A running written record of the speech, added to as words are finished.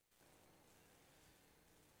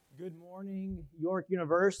Good morning, York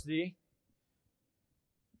University.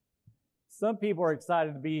 Some people are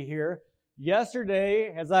excited to be here.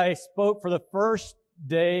 Yesterday, as I spoke for the first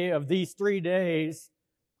day of these 3 days,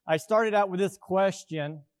 I started out with this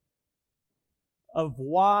question of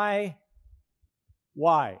why?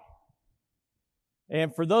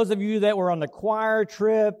 And for those of you that were on the choir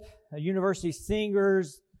trip, university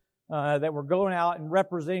singers that were going out and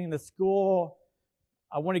representing the school,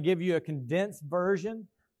 I want to give you a condensed version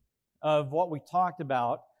of what we talked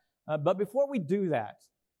about. But before we do that,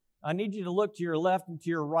 I need you to look to your left and to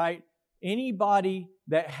your right. Anybody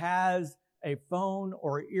that has a phone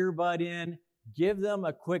or earbud in, give them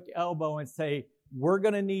a quick elbow and say, we're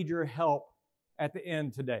going to need your help at the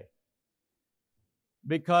end today.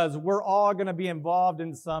 Because we're all going to be involved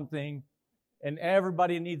in something, and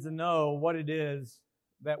everybody needs to know what it is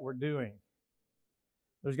that we're doing.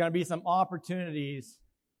 There's going to be some opportunities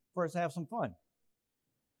for us to have some fun.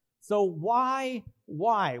 So why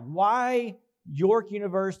York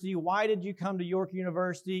University? Why did you come to York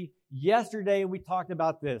University? Yesterday we talked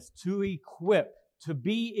about this, to equip, to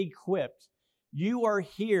be equipped. You are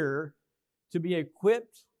here to be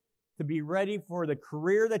equipped, to be ready for the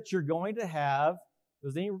career that you're going to have.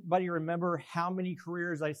 Does anybody remember how many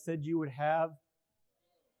careers I said you would have?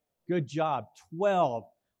 Good job, 12.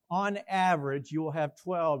 On average, you will have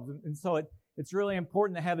 12. And so it's really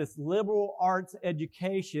important to have this liberal arts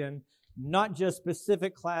education, not just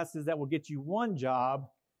specific classes that will get you one job,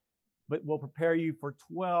 but will prepare you for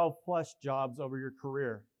 12 plus jobs over your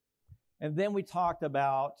career. And then we talked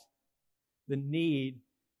about the need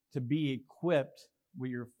to be equipped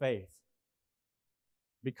with your faith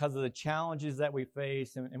because of the challenges that we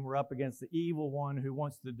face, and we're up against the evil one who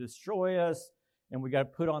wants to destroy us, and we got to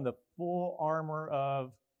put on the full armor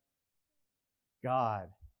of God.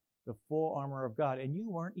 The full armor of God. And you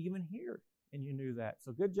weren't even here, and you knew that.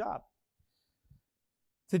 So good job.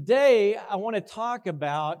 Today, I want to talk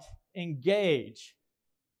about engage.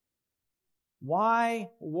 Why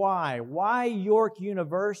York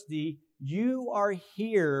University? You are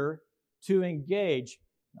here to engage.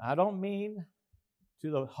 I don't mean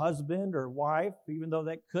to the husband or wife, even though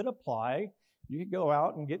that could apply. You could go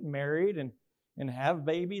out and get married and have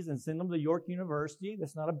babies and send them to York University.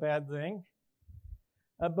 That's not a bad thing.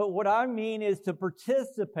 But what I mean is to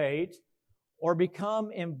participate or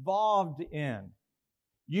become involved in.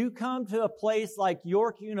 You come to a place like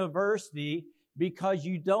York University because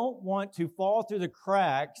you don't want to fall through the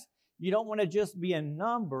cracks. You don't want to just be a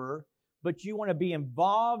number, but you want to be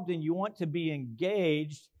involved and you want to be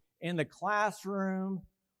engaged in the classroom,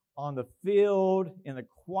 on the field, in the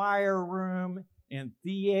choir room, in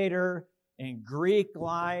theater, in Greek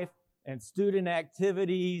life, and student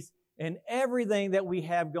activities, and everything that we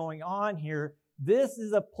have going on here. This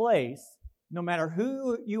is a place, no matter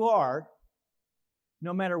who you are,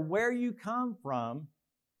 no matter where you come from,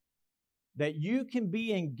 that you can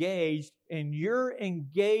be engaged, and your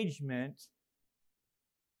engagement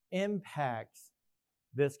impacts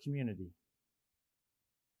this community.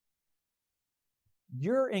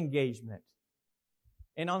 Your engagement.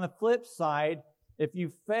 And on the flip side, if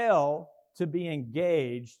you fail to be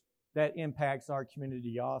engaged, that impacts our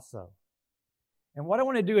community also. And what I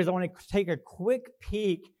want to do is I want to take a quick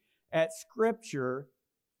peek at Scripture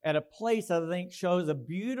at a place I think shows a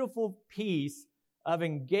beautiful piece of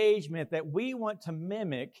engagement that we want to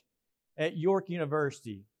mimic at York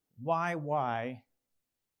University. Why?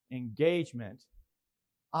 Engagement.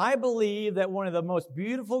 I believe that one of the most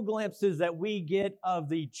beautiful glimpses that we get of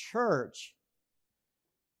the church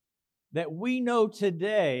that we know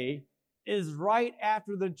today is right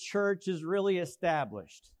after the church is really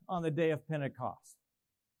established on the day of Pentecost.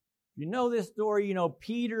 You know this story, you know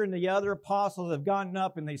Peter and the other apostles have gotten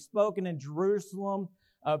up and they've spoken in Jerusalem,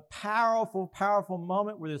 a powerful, powerful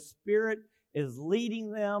moment where the Spirit is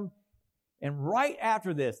leading them. And right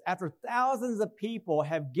after this, after thousands of people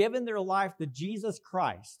have given their life to Jesus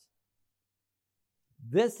Christ,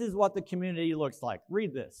 this is what the community looks like.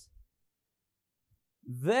 Read this.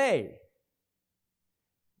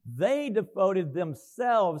 They devoted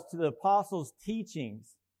themselves to the apostles'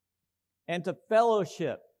 teachings and to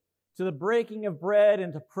fellowship, to the breaking of bread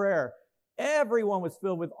and to prayer. Everyone was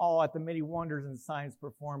filled with awe at the many wonders and signs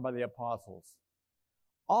performed by the apostles.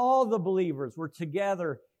 All the believers were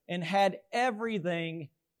together and had everything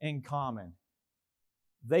in common.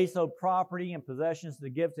 They sold property and possessions to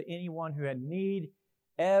give to anyone who had need.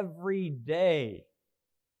 Every day,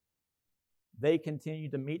 they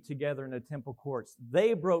continued to meet together in the temple courts.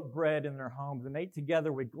 They broke bread in their homes and ate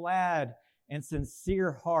together with glad and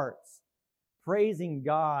sincere hearts, praising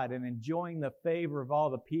God and enjoying the favor of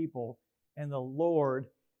all the people. And the Lord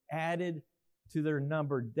added to their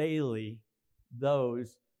number daily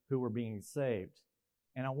those who were being saved.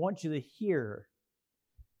 And I want you to hear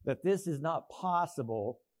that this is not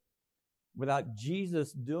possible without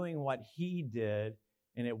Jesus doing what he did,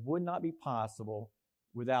 and it would not be possible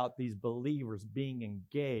without these believers being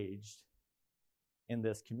engaged in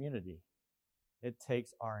this community. It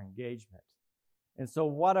takes our engagement. And so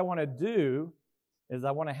what I want to do is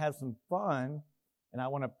I want to have some fun, and I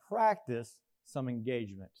want to practice some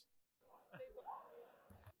engagement.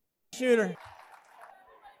 Shooter.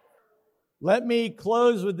 Let me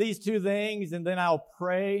close with these two things, and then I'll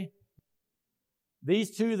pray.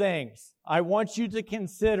 These two things. I want you to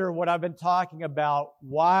consider what I've been talking about,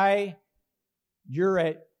 why you're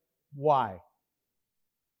at why.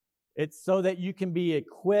 It's so that you can be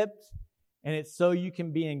equipped, and it's so you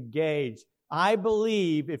can be engaged. I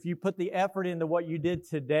believe if you put the effort into what you did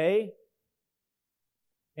today,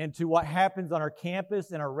 into what happens on our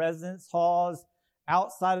campus, in our residence halls,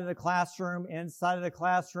 outside of the classroom, inside of the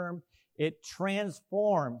classroom, it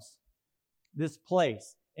transforms this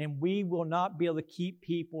place. And we will not be able to keep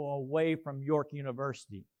people away from York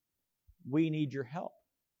University. We need your help.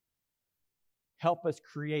 Help us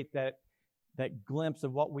create that glimpse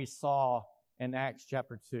of what we saw in Acts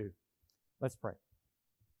chapter 2. Let's pray.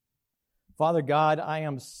 Father God, I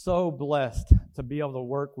am so blessed to be able to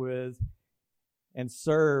work with and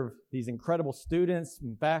serve these incredible students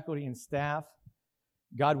and faculty and staff.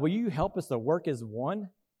 God, will you help us to work as one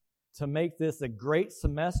to make this a great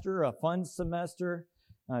semester, a fun semester,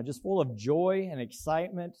 just full of joy and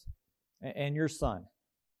excitement and your Son.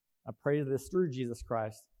 I pray this through Jesus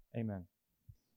Christ. Amen.